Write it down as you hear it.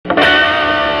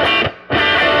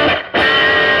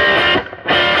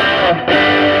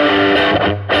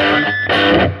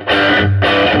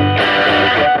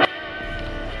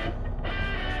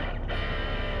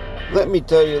Let me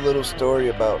tell you a little story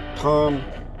about Tom,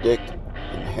 Dick,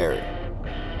 and Harry.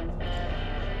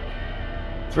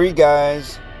 3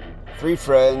 guys, 3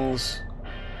 friends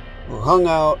who hung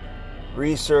out,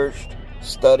 researched,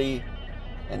 studied,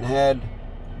 and had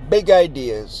big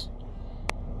ideas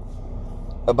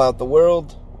about the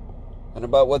world and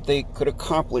about what they could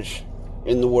accomplish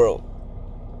in the world.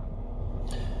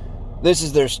 This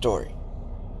is their story.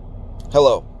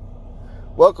 Hello.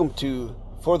 Welcome to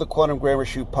For the Quantum Grammar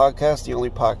Shoot podcast, the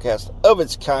only podcast of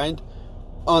its kind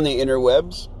on the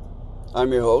interwebs.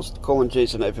 I'm your host,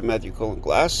 Jason-Matthew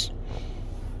Glass.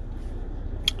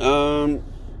 In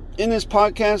this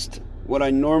podcast, what I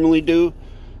normally do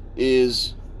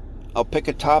is I'll pick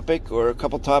a topic or a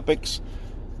couple topics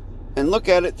and look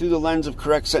at it through the lens of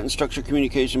correct sentence structure,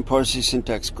 communication, parsing,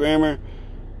 syntax, grammar,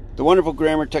 the wonderful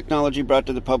grammar technology brought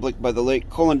to the public by the late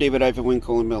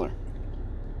David-WYNN Miller.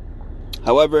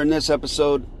 However, in this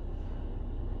episode,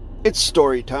 it's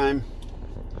story time.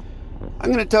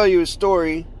 I'm going to tell you a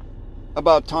story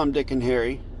about Tom, Dick, and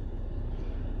Harry.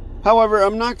 However,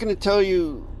 I'm not going to tell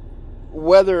you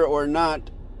whether or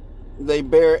not they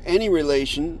bear any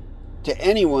relation to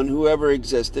anyone who ever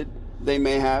existed. They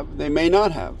may have, they may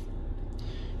not have.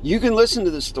 You can listen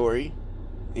to the story,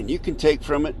 and you can take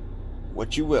from it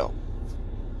what you will.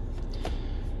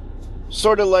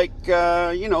 Sort of like,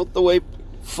 the way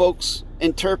folks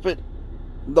interpret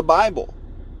the Bible,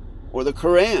 or the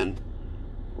Quran,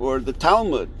 or the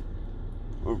Talmud,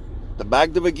 or the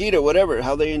Bhagavad Gita, whatever,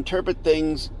 how they interpret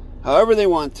things however they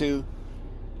want to.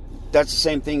 That's the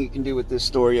same thing you can do with this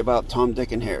story about Tom,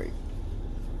 Dick, and Harry.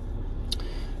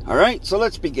 Alright, so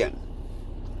let's begin.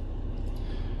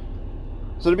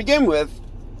 So to begin with,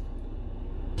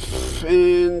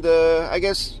 in the, I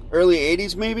guess, early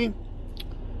 80s maybe,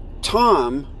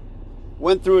 Tom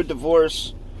went through a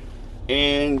divorce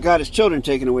and got his children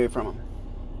taken away from him.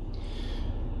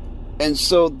 And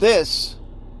so this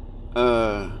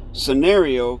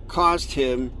scenario caused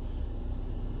him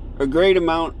a great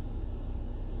amount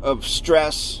of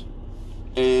stress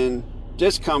and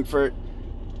discomfort,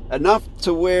 enough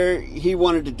to where he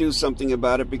wanted to do something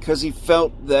about it because he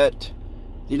felt that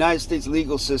the United States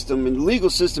legal system and the legal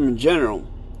system in general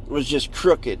was just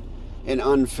crooked and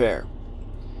unfair.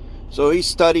 So he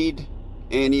studied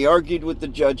and he argued with the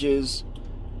judges,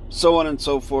 so on and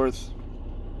so forth,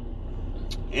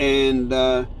 and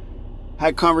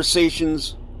had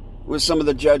conversations with some of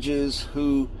the judges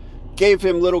who gave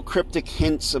him little cryptic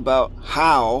hints about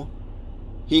how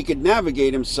he could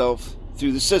navigate himself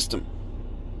through the system,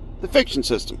 the fiction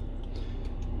system.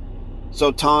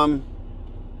 So Tom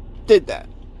did that.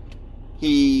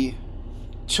 He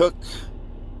took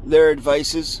their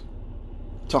advices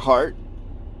to heart,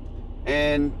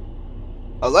 and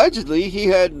allegedly he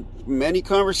had many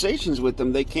conversations with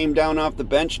them. They came down off the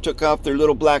bench, took off their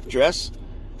little black dress,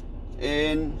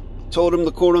 and told him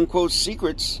the quote-unquote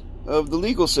secrets of the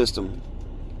legal system.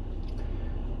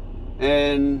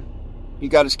 And he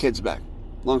got his kids back.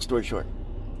 Long story short.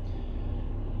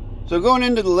 So going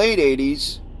into the late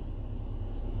 80s,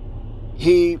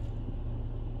 he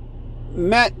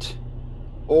met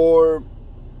or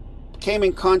came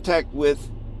in contact with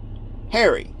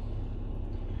Harry,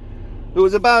 who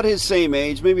was about his same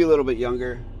age, maybe a little bit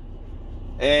younger.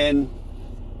 And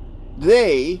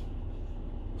they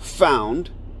found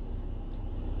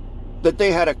that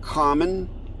they had a common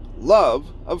love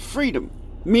of freedom,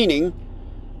 meaning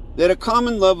they had a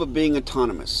common love of being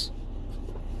autonomous.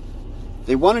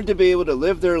 They wanted to be able to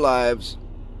live their lives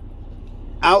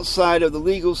outside of the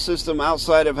legal system,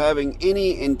 outside of having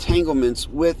any entanglements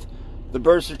with the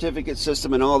birth certificate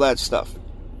system and all that stuff.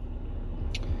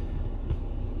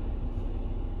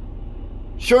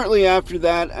 Shortly after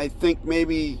that, I think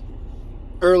maybe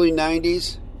early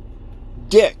 90s,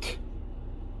 Dick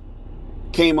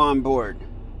came on board.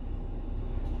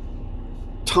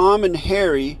 Tom and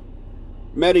Harry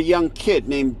met a young kid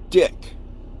named Dick.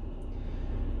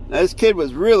 Now, this kid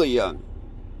was really young.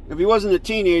 If he wasn't a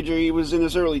teenager, he was in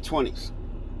his early 20s.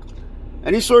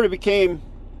 And he sort of became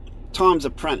Tom's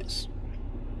apprentice.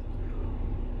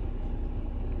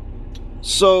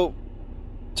 So,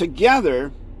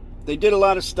 together, they did a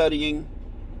lot of studying,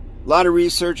 a lot of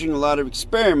researching, a lot of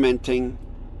experimenting,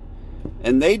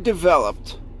 and they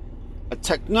developed a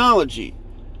technology,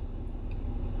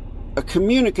 a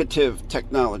communicative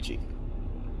technology.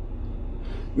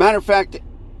 Matter of fact,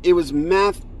 it was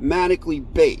mathematically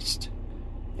based,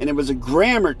 and it was a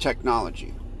grammar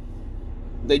technology.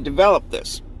 They developed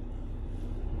this.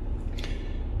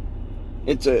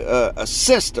 It's a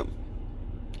system.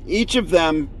 Each of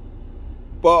them,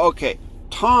 well, okay,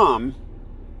 Tom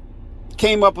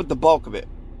came up with the bulk of it.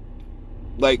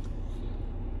 Like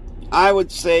I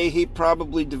would say he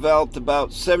probably developed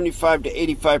about 75 to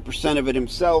 85% of it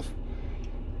himself.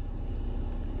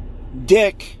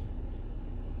 Dick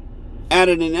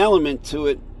added an element to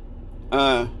it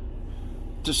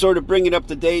to sort of bring it up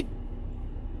to date,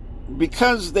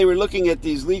 because they were looking at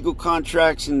these legal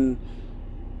contracts and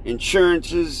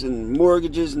insurances and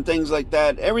mortgages and things like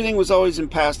that. Everything was always in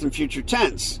past and future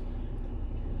tense.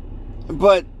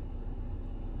 But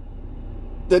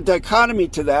the dichotomy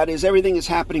to that is everything is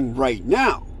happening right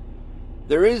now.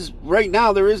 Right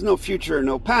now there is no future or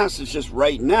no past, it's just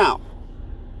right now.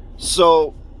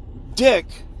 So Dick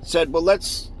said, well,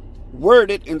 let's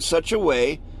word it in such a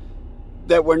way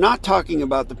that we're not talking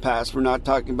about the past, we're not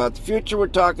talking about the future, we're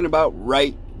talking about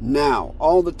right now,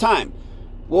 all the time.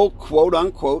 We'll quote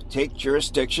unquote take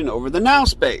jurisdiction over the now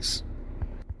space.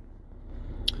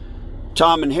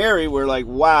 Tom and Harry were like,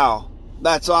 wow,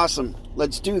 that's awesome,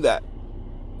 let's do that.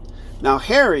 Now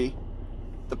Harry,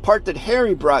 the part that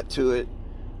Harry brought to it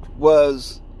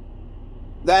was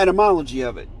the etymology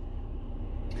of it.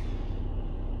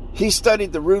 He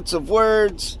studied the roots of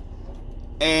words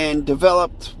and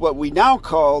developed what we now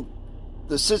call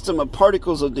the system of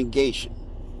particles of negation.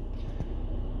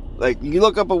 Like, you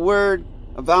look up a word,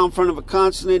 a vowel in front of a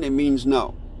consonant, it means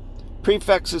no.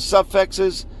 Prefixes,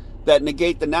 suffixes that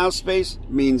negate the now space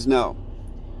means no.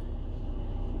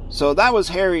 So that was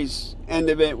Harry's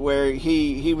end of it, where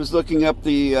he was looking up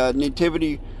the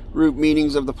nativity root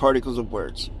meanings of the particles of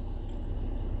words.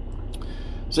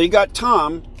 So you got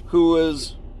Tom, who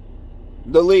was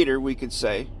the leader, we could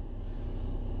say.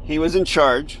 He was in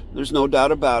charge, there's no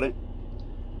doubt about it.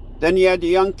 Then you had the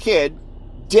young kid,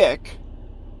 Dick,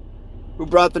 who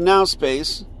brought the now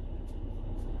space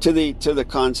to the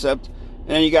concept. And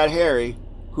then you got Harry,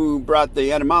 who brought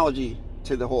the etymology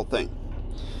to the whole thing.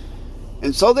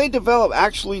 And so they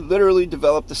literally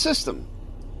developed a system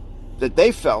that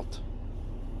they felt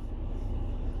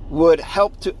would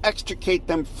help to extricate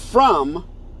them from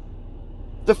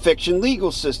the fiction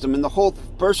legal system and the whole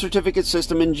birth certificate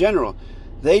system in general.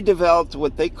 They developed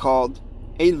what they called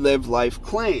a live-life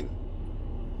claim.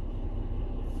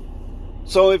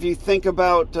 So if you think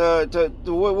about the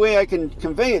way I can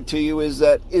convey it to you is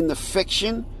that in the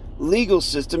fiction legal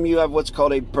system, you have what's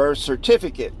called a birth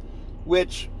certificate,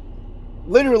 which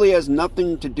literally has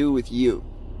nothing to do with you.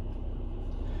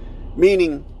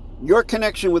 Meaning, your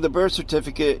connection with the birth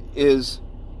certificate is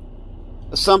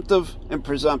assumptive and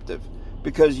presumptive,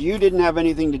 because you didn't have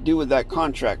anything to do with that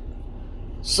contract.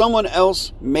 Someone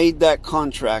else made that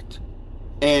contract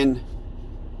and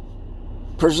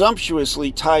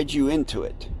presumptuously tied you into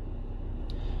it.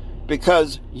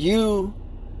 Because you,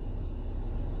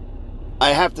 I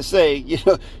have to say,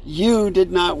 you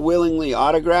did not willingly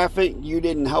autograph it. You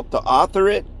didn't help to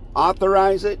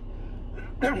authorize it.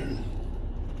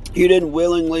 You didn't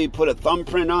willingly put a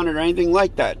thumbprint on it or anything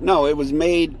like that. No, it was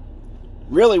made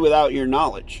really without your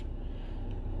knowledge.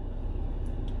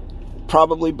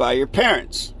 Probably by your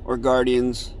parents or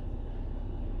guardians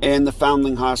and the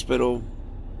foundling hospital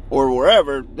or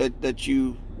wherever that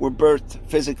you were birthed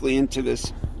physically into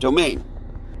this domain.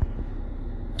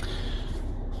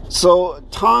 So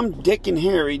Tom, Dick, and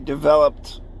Harry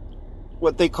developed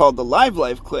what they called the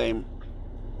live-life claim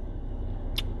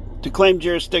to claim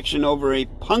jurisdiction over a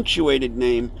punctuated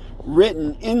name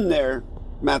written in their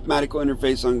mathematical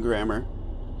interface on grammar,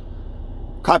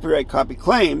 copyright copy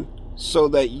claim, so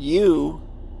that you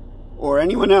or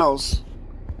anyone else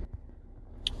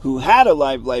who had a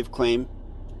live-life claim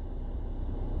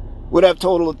would have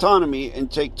total autonomy and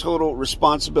take total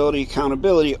responsibility,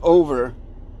 accountability over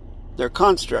their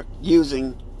construct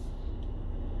using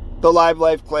the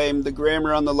live-life claim, the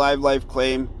grammar on the live-life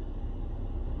claim,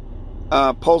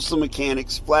 postal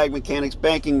mechanics, flag mechanics,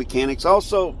 banking mechanics.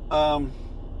 Also, all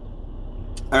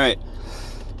right,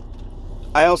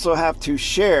 I also have to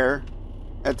share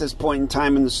at this point in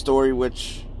time in the story,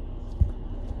 which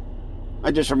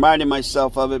I just reminded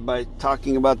myself of it by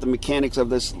talking about the mechanics of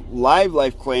this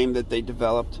live-life claim that they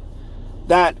developed,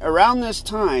 that around this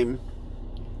time,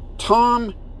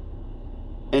 Tom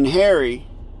and Harry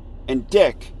and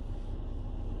Dick,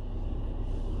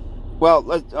 well,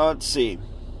 let's see.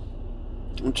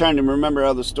 I'm trying to remember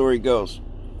how the story goes.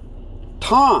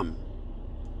 Tom,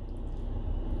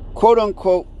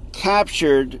 quote-unquote,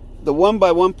 captured the 1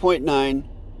 by 1.9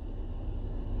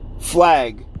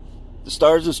 flag, the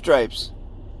stars and stripes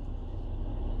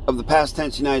of the past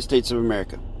tense United States of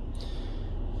America.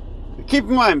 Keep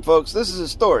in mind, folks, this is a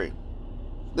story.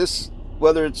 This,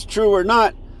 whether it's true or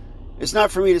not, it's not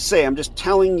for me to say. I'm just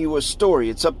telling you a story.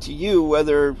 It's up to you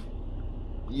whether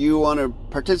you want to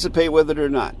participate with it or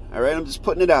not. All right, I'm just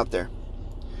putting it out there,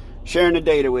 sharing the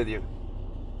data with you.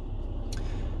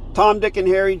 Tom, Dick, and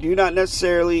Harry do not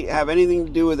necessarily have anything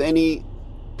to do with any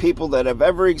people that have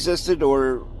ever existed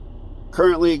or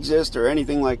currently exist or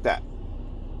anything like that.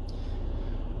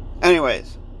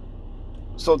 Anyways,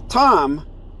 so Tom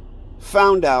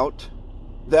found out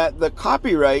that the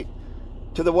copyright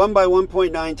to the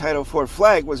 1x1.9 Title IV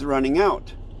flag was running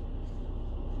out.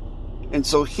 And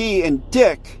so he and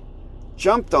Dick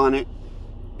jumped on it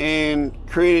and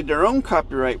created their own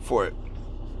copyright for it.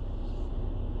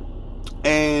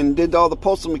 And did all the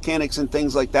postal mechanics and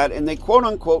things like that. And they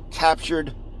quote-unquote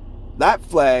captured that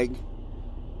flag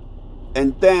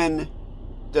and then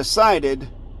decided,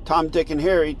 Tom, Dick, and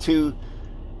Harry, to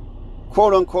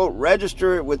quote-unquote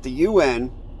register it with the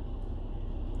UN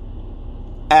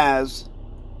as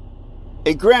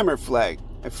a grammar flag,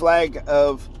 a flag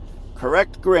of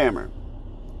correct grammar.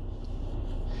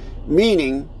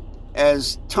 Meaning,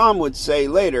 as Tom would say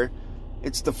later,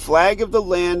 it's the flag of the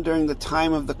land during the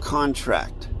time of the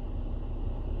contract.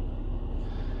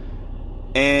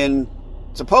 And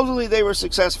supposedly they were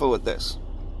successful with this.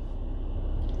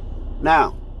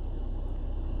 Now,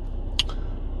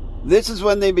 this is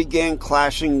when they began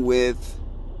clashing with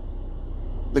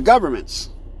the governments.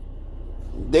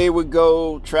 They would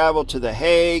go travel to The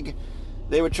Hague.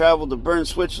 They would travel to Bern,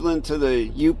 Switzerland, to the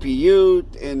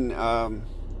UPU and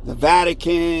the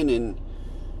Vatican and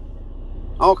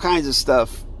all kinds of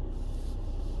stuff.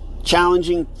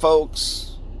 Challenging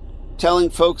folks, telling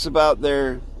folks about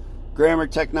their grammar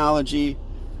technology.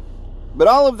 But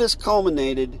all of this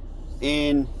culminated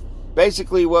in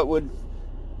basically what would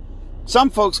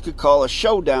some folks could call a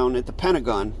showdown at the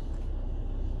Pentagon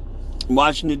in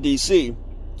Washington, D.C.,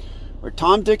 where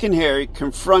Tom, Dick, and Harry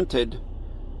confronted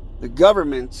the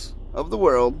governments of the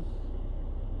world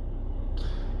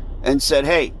and said,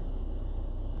 hey,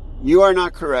 you are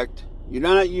not correct. You do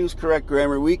not use correct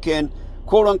grammar. We can,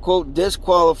 quote-unquote,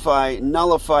 disqualify,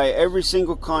 nullify every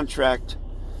single contract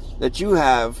that you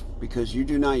have because you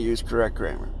do not use correct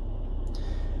grammar.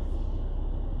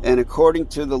 And according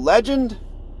to the legend,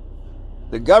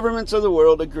 the governments of the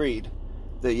world agreed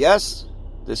that yes,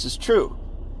 this is true.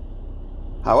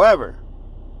 However,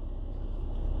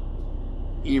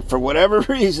 for whatever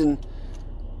reason,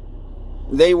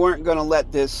 they weren't going to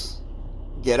let this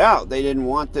get out. They didn't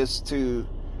want this to...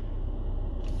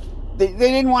 They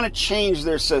didn't want to change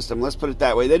their system, let's put it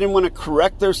that way. They didn't want to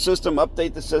correct their system,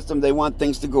 update the system. They want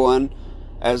things to go on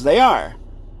as they are.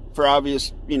 For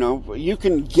obvious, you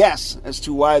can guess as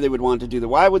to why they would want to do that.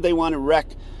 Why would they want to wreck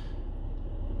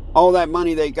all that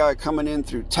money they got coming in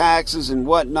through taxes and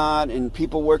whatnot, and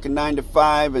people working 9 to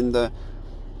 5, and the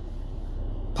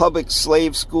public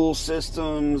slave school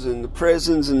systems, and the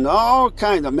prisons, and all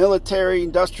kinds of military,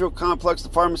 industrial complex, the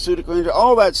pharmaceutical industry,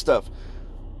 all that stuff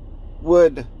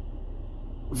would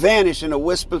vanish in a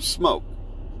wisp of smoke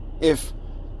if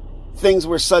things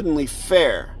were suddenly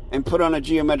fair and put on a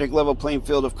geometric level playing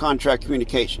field of contract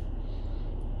communication.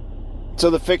 So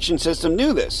the fiction system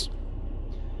knew this.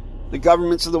 The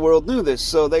governments of the world knew this.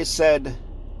 So they said,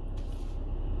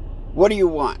 what do you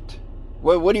want?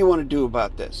 What do you want to do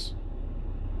about this?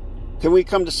 Can we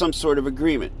come to some sort of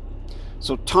agreement?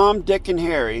 So Tom, Dick, and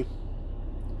Harry,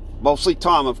 mostly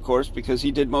Tom, of course, because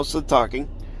he did most of the talking,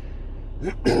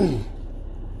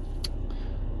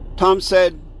 Tom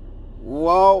said,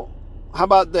 well, how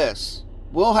about this?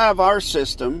 We'll have our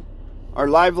system, our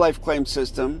live life claim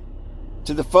system,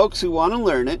 to the folks who want to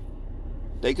learn it.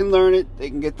 They can learn it. They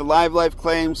can get the live life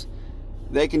claims.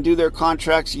 They can do their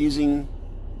contracts using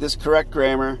this correct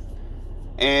grammar.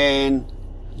 And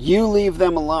you leave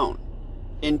them alone.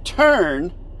 In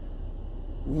turn,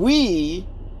 we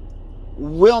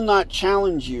will not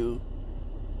challenge you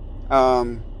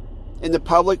in the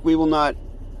public. We will not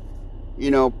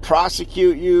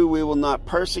prosecute you. We will not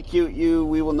persecute you.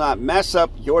 We will not mess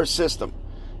up your system.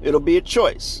 It'll be a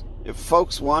choice. If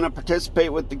folks want to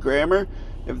participate with the grammar,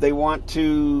 if they want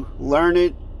to learn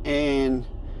it and,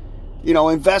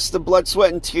 invest the blood,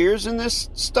 sweat, and tears in this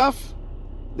stuff,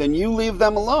 then you leave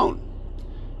them alone.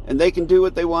 And they can do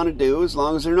what they want to do as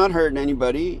long as they're not hurting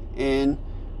anybody and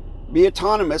be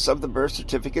autonomous of the birth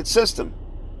certificate system.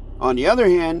 On the other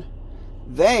hand,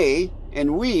 they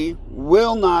and we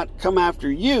will not come after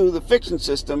you, the fiction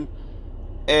system,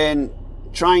 and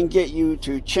try and get you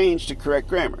to change to correct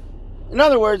grammar. In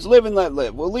other words, live and let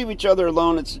live. We'll leave each other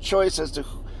alone. It's a choice as to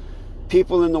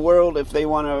people in the world if they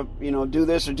want to, do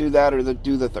this or do that or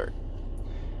do the third.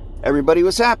 Everybody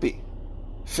was happy.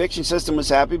 Fiction system was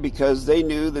happy because they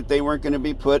knew that they weren't going to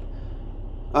be put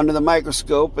under the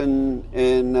microscope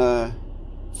and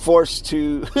forced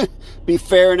to be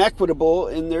fair and equitable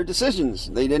in their decisions.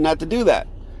 They didn't have to do that.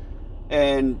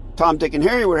 And Tom, Dick, and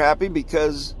Harry were happy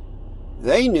because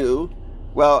They knew,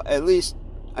 well, at least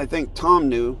I think Tom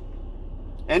knew,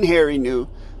 and Harry knew,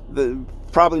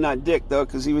 probably not Dick though,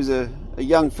 because he was a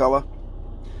young fella.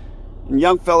 And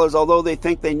young fellas, although they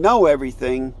think they know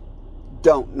everything,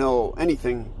 don't know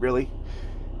anything really.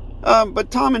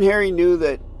 But Tom and Harry knew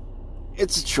that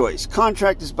it's a choice.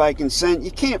 Contract is by consent.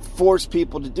 You can't force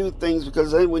people to do things,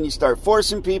 because then when you start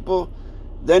forcing people,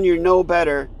 then you're no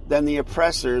better than the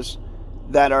oppressors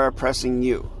that are oppressing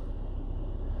you.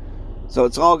 So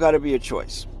it's all got to be a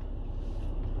choice.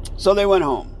 So they went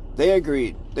home. They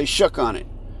agreed. They shook on it.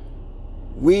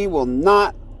 We will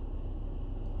not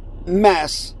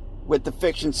mess with the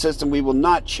fiction system. We will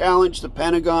not challenge the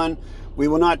Pentagon. We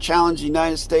will not challenge the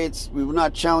United States. We will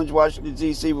not challenge Washington,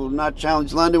 D.C. We will not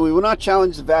challenge London. We will not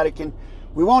challenge the Vatican.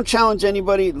 We won't challenge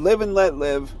anybody. Live and let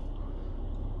live.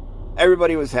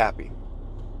 Everybody was happy.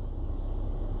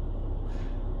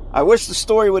 I wish the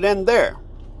story would end there,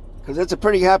 because it's a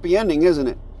pretty happy ending, isn't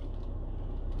it?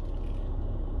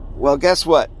 Well, guess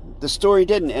what? The story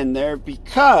didn't end there,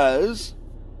 because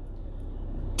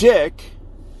Dick,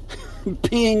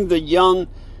 being the young,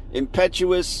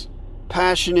 impetuous,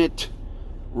 passionate,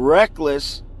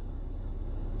 reckless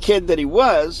kid that he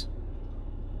was,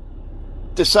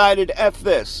 decided, F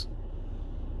this.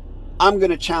 I'm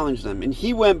going to challenge them. And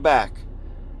he went back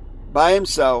by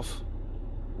himself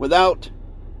without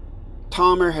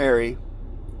Tom or Harry.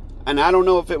 And I don't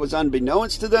know if it was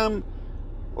unbeknownst to them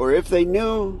or if they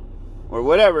knew or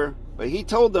whatever, but he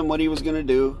told them what he was going to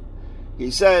do.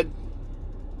 He said,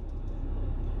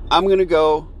 I'm going to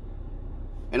go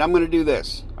and I'm going to do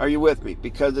this. Are you with me?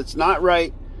 Because it's not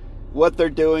right what they're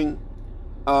doing.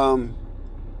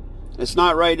 It's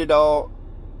not right at all.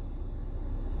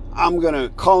 I'm going to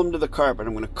call them to the carpet.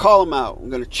 I'm going to call them out. I'm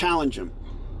going to challenge them.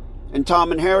 And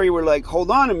Tom and Harry were like, hold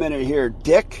on a minute here,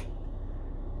 Dick.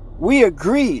 We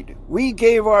agreed. We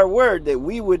gave our word that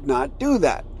we would not do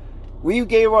that. We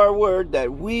gave our word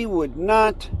that we would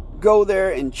not go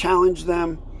there and challenge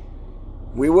them.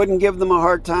 We wouldn't give them a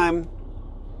hard time.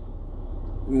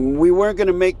 We weren't going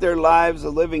to make their lives a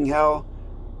living hell,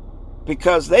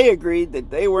 because they agreed that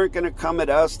they weren't going to come at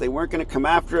us. They weren't going to come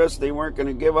after us. They weren't going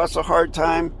to give us a hard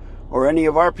time or any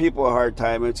of our people a hard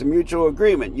time. It's a mutual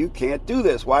agreement. You can't do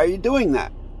this. Why are you doing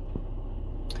that?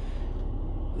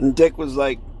 And Dick was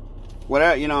like,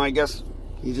 whatever, I guess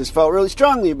he just felt really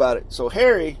strongly about it. So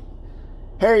Harry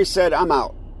said, I'm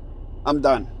out. I'm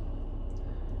done.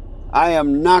 I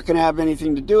am not going to have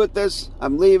anything to do with this.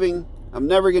 I'm leaving. I'm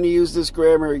never going to use this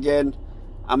grammar again.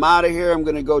 I'm out of here. I'm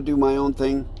going to go do my own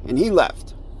thing. And he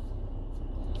left.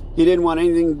 He didn't want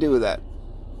anything to do with that.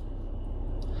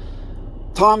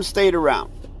 Tom stayed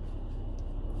around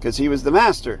because he was the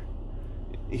master.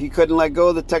 He couldn't let go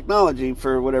of the technology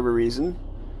for whatever reason.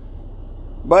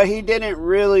 But he didn't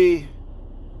really,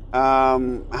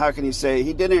 how can you say,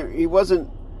 he didn't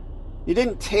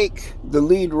take the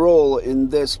lead role in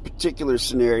this particular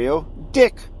scenario.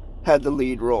 Dick had the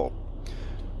lead role.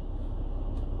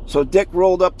 So Dick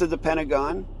rolled up to the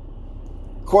Pentagon,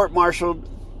 court-martialed,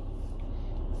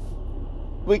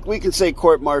 we can say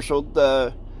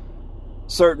court-martialed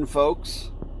certain folks,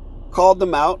 called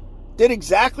them out, did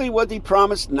exactly what he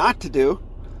promised not to do.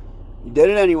 He did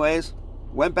it anyways,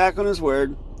 went back on his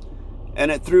word,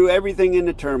 and it threw everything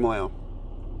into turmoil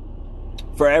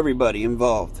for everybody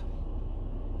involved.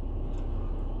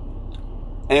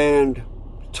 And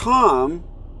Tom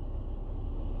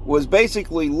was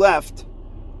basically left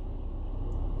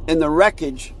in the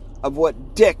wreckage of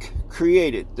what Dick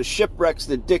created, the shipwrecks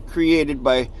that Dick created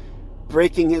by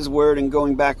breaking his word and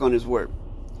going back on his word.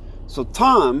 So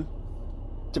Tom,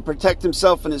 to protect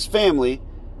himself and his family,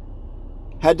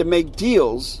 had to make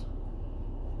deals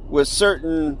with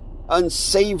certain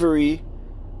unsavory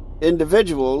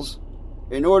individuals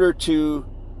in order to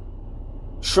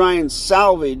try and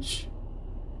salvage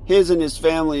his and his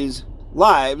family's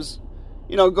lives,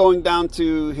 going down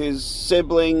to his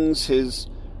siblings, his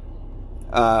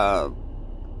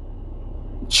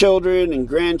children and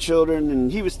grandchildren.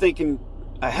 And he was thinking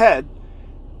ahead.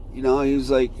 He was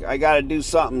like, I got to do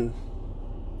something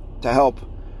to help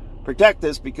protect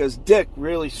this, because Dick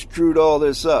really screwed all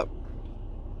this up.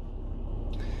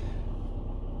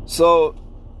 So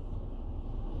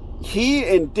he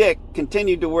and Dick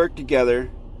continued to work together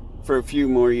for a few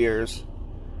more years.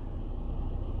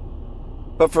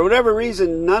 But for whatever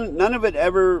reason, none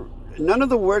of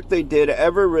the work they did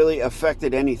ever really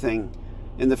affected anything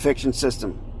in the fiction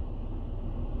system.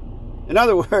 In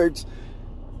other words,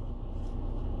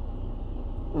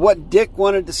 what Dick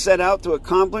wanted to set out to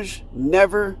accomplish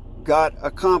never got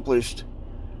accomplished,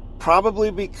 probably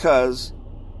because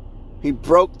he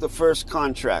broke the first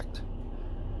contract.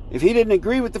 If he didn't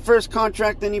agree with the first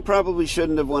contract, then he probably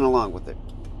shouldn't have went along with it.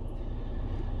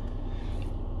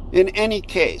 In any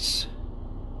case,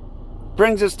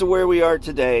 brings us to where we are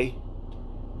today,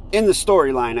 in the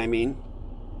storyline, I mean,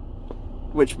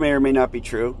 which may or may not be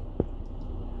true.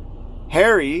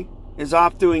 Harry is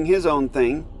off doing his own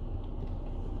thing.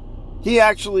 He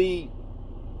actually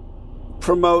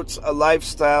promotes a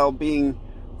lifestyle being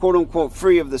quote-unquote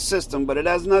free of the system, but it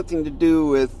has nothing to do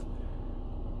with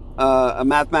a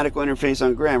mathematical interface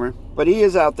on grammar. But he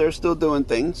is out there still doing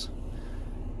things.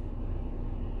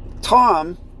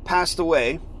 Tom passed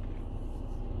away,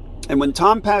 and when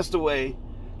Tom passed away,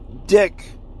 Dick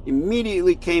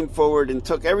immediately came forward and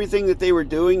took everything that they were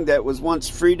doing that was once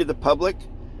free to the public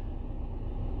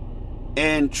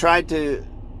and tried to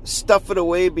stuff it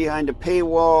away behind a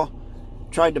paywall,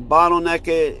 tried to bottleneck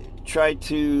it, tried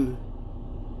to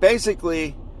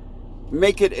basically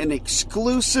make it an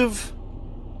exclusive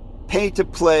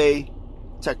pay-to-play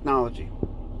technology.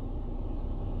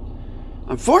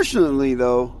 Unfortunately,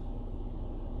 though,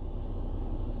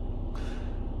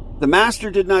 the master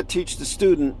did not teach the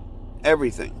student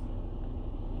everything.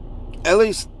 At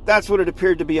least that's what it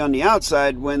appeared to be on the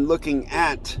outside when looking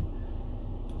at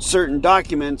certain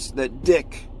documents that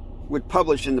Dick would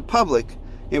publish in the public.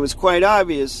 It was quite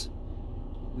obvious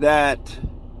that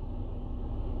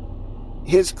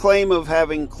his claim of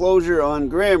having closure on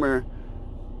grammar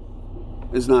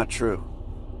is not true.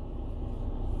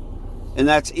 And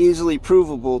that's easily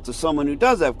provable to someone who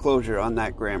does have closure on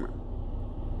that grammar.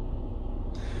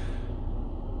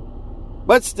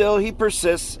 But still, he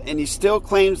persists, and he still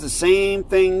claims the same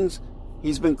things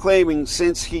he's been claiming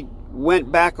since he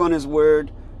went back on his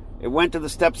word. It went to the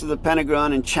steps of the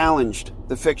Pentagon and challenged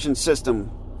the fiction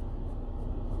system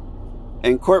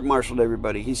and court-martialed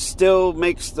everybody. He still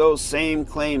makes those same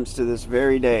claims to this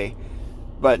very day,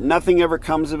 but nothing ever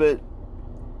comes of it.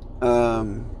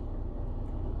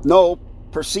 No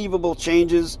perceivable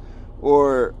changes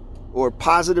or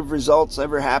positive results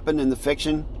ever happen in the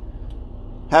fiction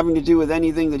having to do with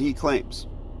anything that he claims.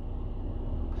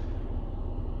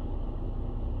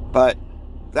 But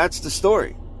that's the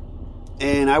story.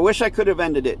 And I wish I could have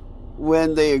ended it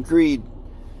when they agreed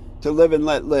to live and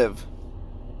let live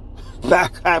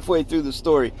back halfway through the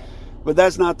story. But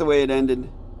that's not the way it ended.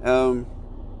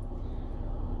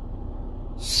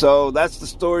 So that's the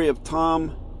story of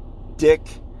Tom, Dick,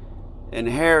 and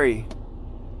Harry.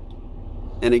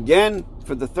 And again,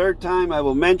 for the third time, I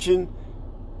will mention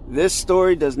this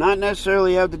story does not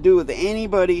necessarily have to do with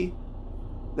anybody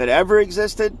that ever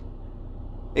existed,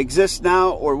 exists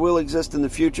now, or will exist in the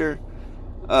future.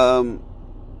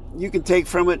 You can take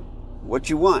from it what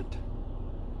you want.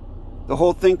 The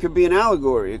whole thing could be an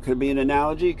allegory. It could be an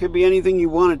analogy. It could be anything you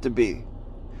want it to be.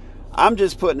 I'm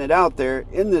just putting it out there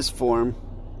in this form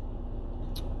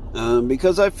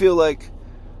because I feel like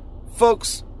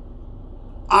folks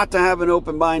ought to have an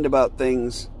open mind about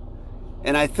things.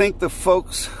 And I think the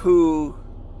folks who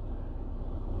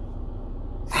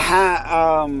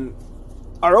are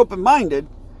open-minded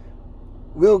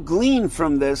will glean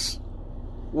from this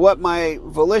what my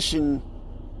volition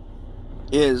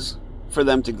is for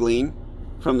them to glean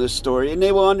from this story. And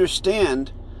they will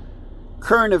understand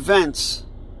current events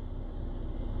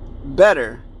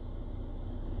better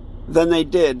than they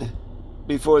did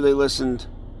before they listened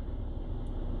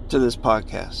to this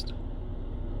podcast.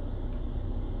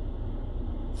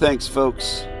 Thanks,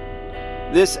 folks.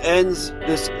 This ends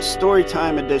this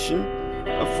Storytime edition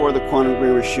of For the Quantum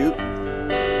Grammar Shoot.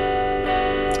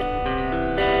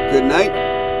 Good night,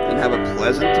 and have a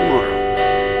pleasant tomorrow.